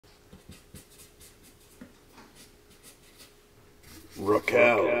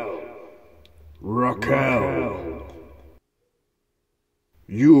Raquel. Raquel.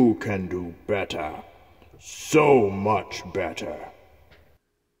 You can do better. So much better.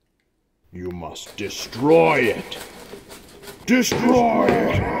 You must destroy it. Destroy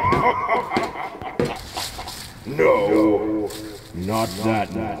it! No, not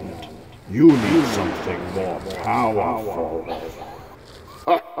that net. You need something more powerful.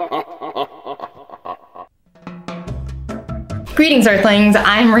 Greetings, Earthlings.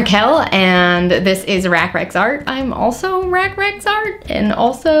 I'm Raquel, and this is Rack Art. I'm also Rack Art, and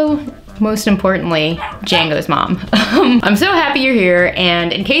also, most importantly, Django's mom. I'm so happy you're here,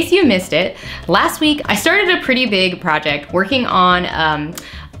 and in case you missed it, last week I started a pretty big project working on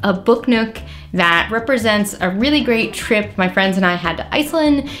a book nook that represents a really great trip my friends and I had to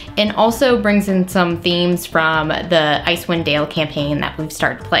Iceland, and also brings in some themes from the Icewind Dale campaign that we've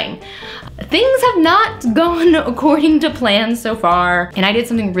started playing. Things have not gone according to plan so far, and I did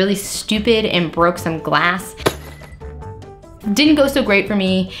something really stupid and broke some glass. Didn't go so great for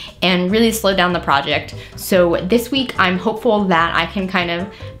me and really slowed down the project. So this week I'm hopeful that I can kind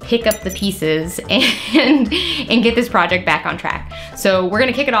of pick up the pieces and get this project back on track. So we're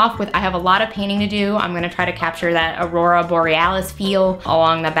gonna kick it off with, I have a lot of painting to do. I'm gonna try to capture that Aurora Borealis feel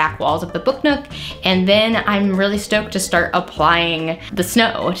along the back walls of the book nook. And then I'm really stoked to start applying the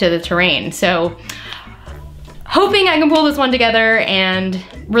snow to the terrain. So hoping I can pull this one together and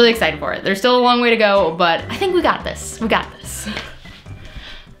really excited for it. There's still a long way to go, but I think we got this. We got this.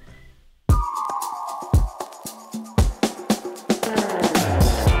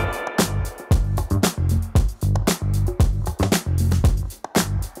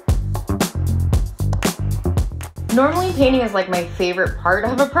 Normally painting is like my favorite part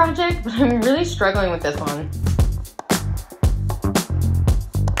of a project, but I'm really struggling with this one.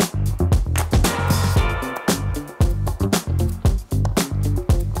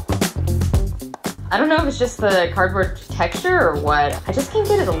 I don't know if it's just the cardboard texture or what. I just can't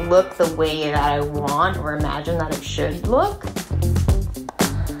get it to look the way that I want or imagine that it should look.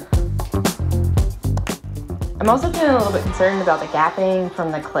 I'm also feeling a little bit concerned about the gapping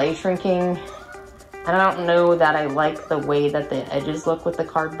from the clay shrinking. And I don't know that I like the way that the edges look with the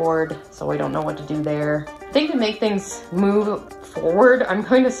cardboard, so I don't know what to do there. I think to make things move forward, I'm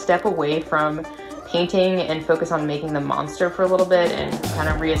going to step away from painting and focus on making the monster for a little bit and kind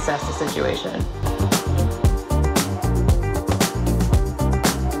of reassess the situation.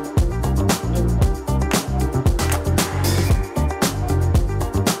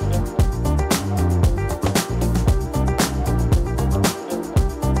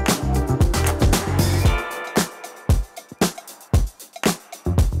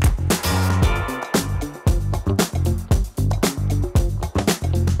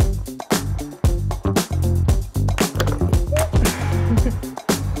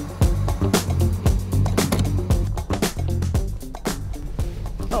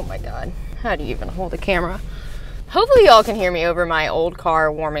 Oh my God, how do you even hold a camera? Hopefully y'all can hear me over my old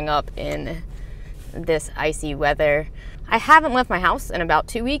car warming up in this icy weather. I haven't left my house in about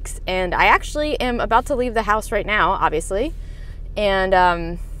 2 weeks, and I actually am about to leave the house right now, obviously. And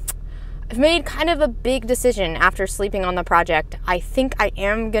I've made kind of a big decision after sleeping on the project. I think I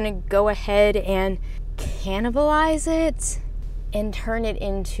am gonna go ahead and cannibalize it and turn it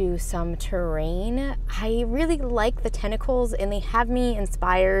into some terrain. I really like the tentacles, and they have me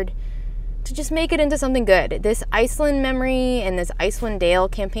inspired to just make it into something good. This Iceland memory and this Icewind Dale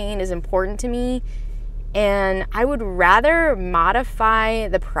campaign is important to me, and I would rather modify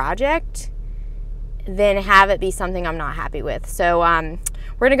the project than have it be something I'm not happy with. So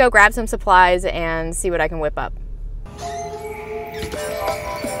we're gonna go grab some supplies and see what I can whip up.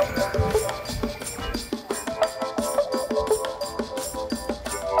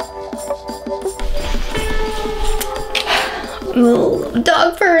 Ooh,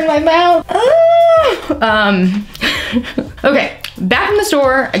 dog fur in my mouth. Okay, back from the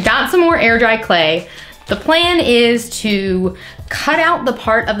store, I got some more air dry clay. The plan is to cut out the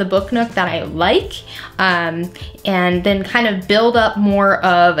part of the book nook that I like, and then kind of build up more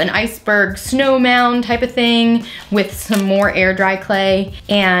of an iceberg snow mound type of thing with some more air dry clay.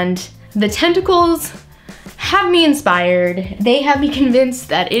 And the tentacles have me inspired. They have me convinced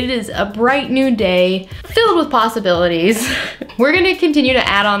that it is a bright new day filled with possibilities. We're gonna continue to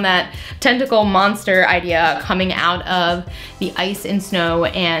add on that tentacle monster idea coming out of the ice and snow,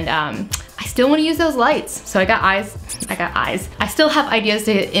 and I still wanna use those lights. So I got eyes. I still have ideas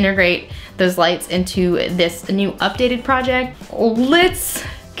to integrate those lights into this new updated project. Let's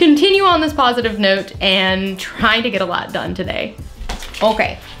continue on this positive note and try to get a lot done today.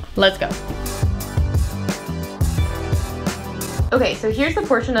 Okay, let's go. Okay, so here's the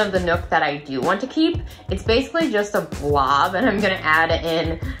portion of the nook that I do want to keep. It's basically just a blob, and I'm gonna add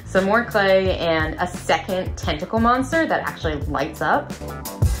in some more clay and a second tentacle monster that actually lights up.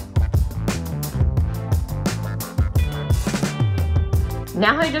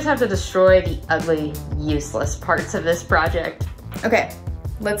 Now I just have to destroy the ugly, useless parts of this project. Okay,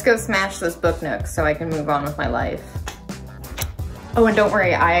 let's go smash this book nook so I can move on with my life. Oh, and don't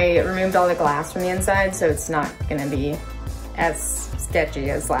worry, I removed all the glass from the inside, so it's not gonna be as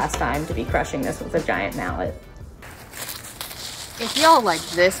sketchy as last time to be crushing this with a giant mallet. If y'all like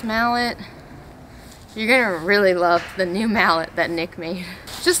this mallet, you're gonna really love the new mallet that Nick made.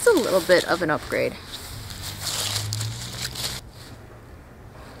 Just a little bit of an upgrade.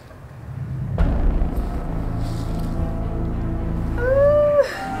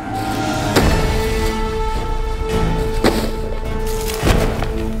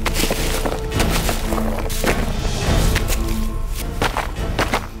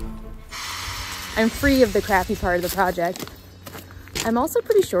 I'm free of the crappy part of the project. I'm also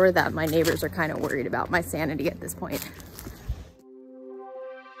pretty sure that my neighbors are kind of worried about my sanity at this point.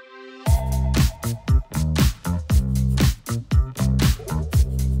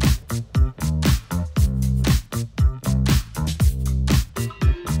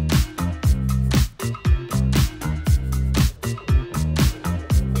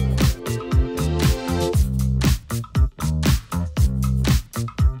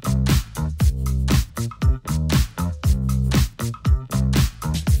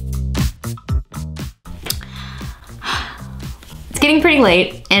 Getting pretty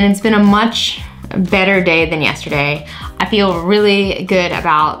late, and it's been a much better day than yesterday. I feel really good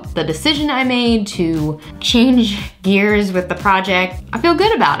about the decision I made to change gears with the project. I feel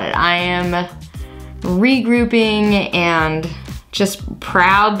good about it. I am regrouping and just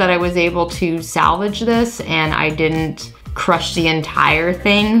proud that I was able to salvage this and I didn't crush the entire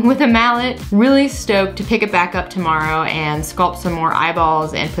thing with a mallet. Really stoked to pick it back up tomorrow and sculpt some more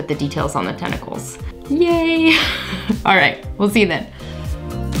eyeballs and put the details on the tentacles. Yay! All right, we'll see you then.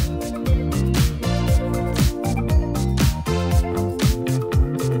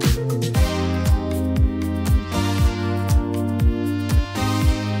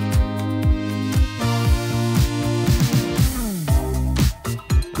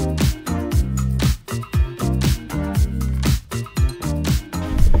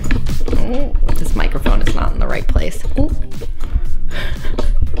 Oh, this microphone is not in the right place. Ooh.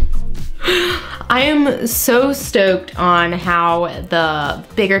 I am so stoked on how the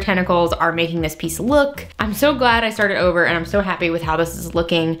bigger tentacles are making this piece look. I'm so glad I started over and I'm so happy with how this is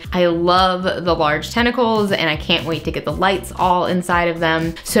looking. I love the large tentacles and I can't wait to get the lights all inside of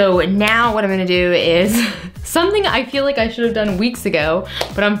them. So now what I'm gonna do is something I feel like I should have done weeks ago,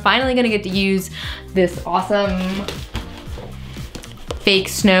 but I'm finally gonna get to use this awesome fake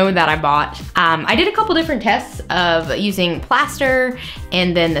snow that I bought. I did a couple different tests of using plaster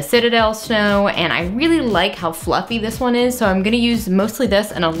and then the Citadel snow, and I really like how fluffy this one is, so I'm gonna use mostly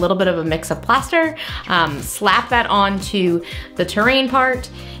this and a little bit of a mix of plaster, slap that onto the terrain part,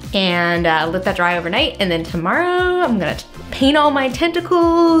 and let that dry overnight, and then tomorrow I'm gonna paint all my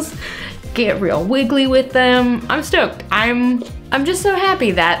tentacles, get real wiggly with them. I'm stoked. I'm just so happy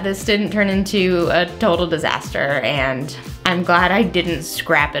that this didn't turn into a total disaster, and I'm glad I didn't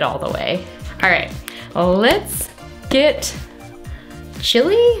scrap it all the way. All right, let's get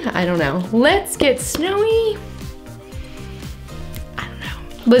chilly? I don't know. Let's get snowy? I don't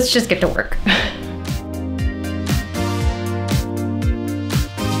know. Let's just get to work.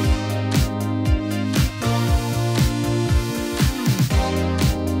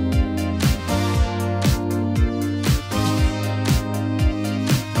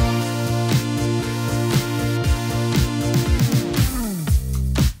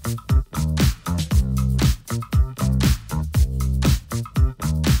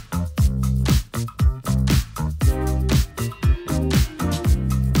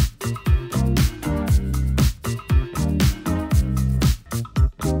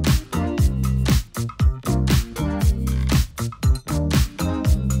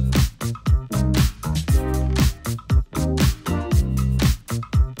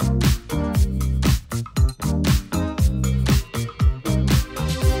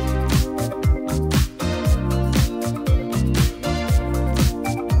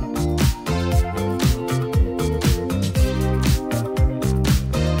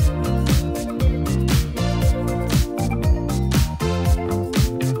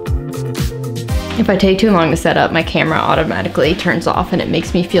 If I take too long to set up, my camera automatically turns off and it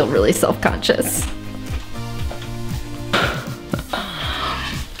makes me feel really self-conscious.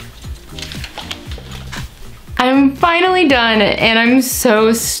 I'm finally done and I'm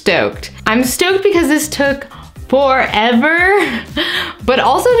so stoked. I'm stoked because this took forever, but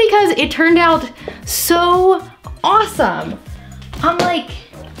also because it turned out so awesome. I'm like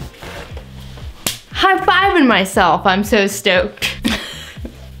high-fiving myself. I'm so stoked.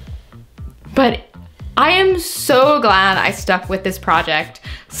 But I am so glad I stuck with this project.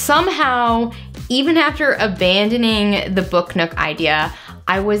 Somehow, even after abandoning the book nook idea,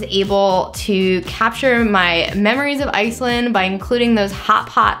 I was able to capture my memories of Iceland by including those hot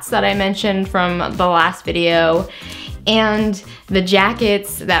pots that I mentioned from the last video, and the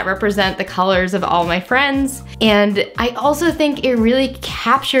jackets that represent the colors of all my friends. And I also think it really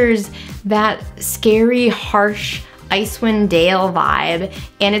captures that scary, harsh Icewind Dale vibe,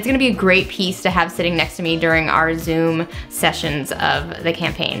 and it's gonna be a great piece to have sitting next to me during our Zoom sessions of the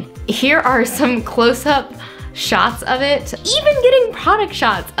campaign. Here are some close-up shots of it. Even getting product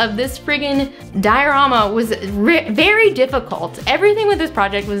shots of this friggin' diorama was very difficult. Everything with this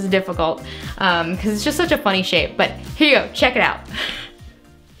project was difficult because it's just such a funny shape. But here you go, check it out.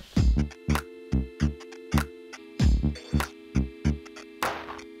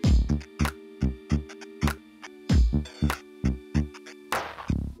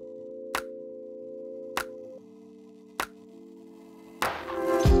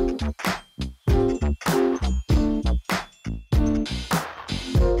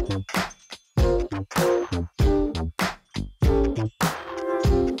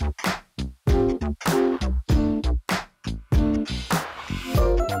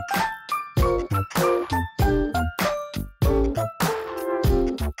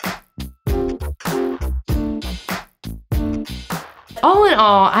 All in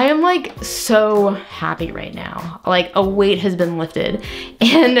all, I am like so happy right now. Like a weight has been lifted.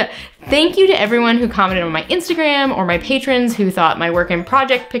 And thank you to everyone who commented on my Instagram or my patrons who thought my work in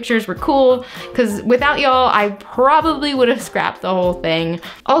project pictures were cool, because without y'all, I probably would have scrapped the whole thing.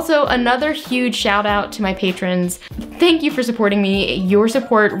 Also, another huge shout out to my patrons. Thank you for supporting me. Your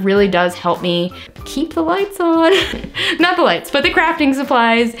support really does help me keep the lights on. Not the lights, but the crafting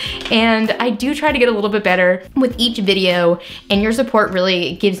supplies. And I do try to get a little bit better with each video, and your support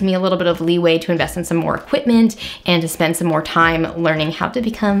really gives me a little bit of leeway to invest in some more equipment and to spend some more time learning how to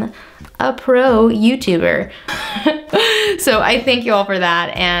become a pro YouTuber. So I thank you all for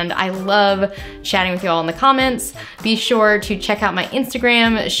that, and I love chatting with you all in the comments. Be sure to check out my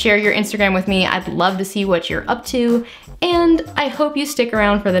Instagram, share your Instagram with me. I'd love to see what you're up to, and I hope you stick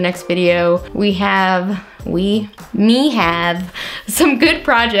around for the next video. We have some good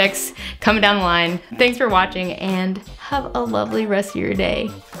projects coming down the line. Thanks for watching, and have a lovely rest of your day.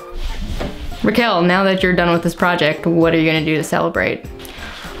 Raquel, now that you're done with this project, what are you gonna do to celebrate?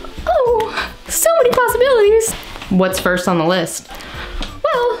 Oh, so many possibilities. What's first on the list?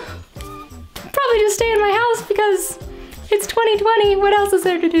 Well, probably just stay in my house because it's 2020. What else is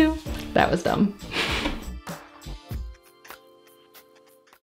there to do? That was dumb.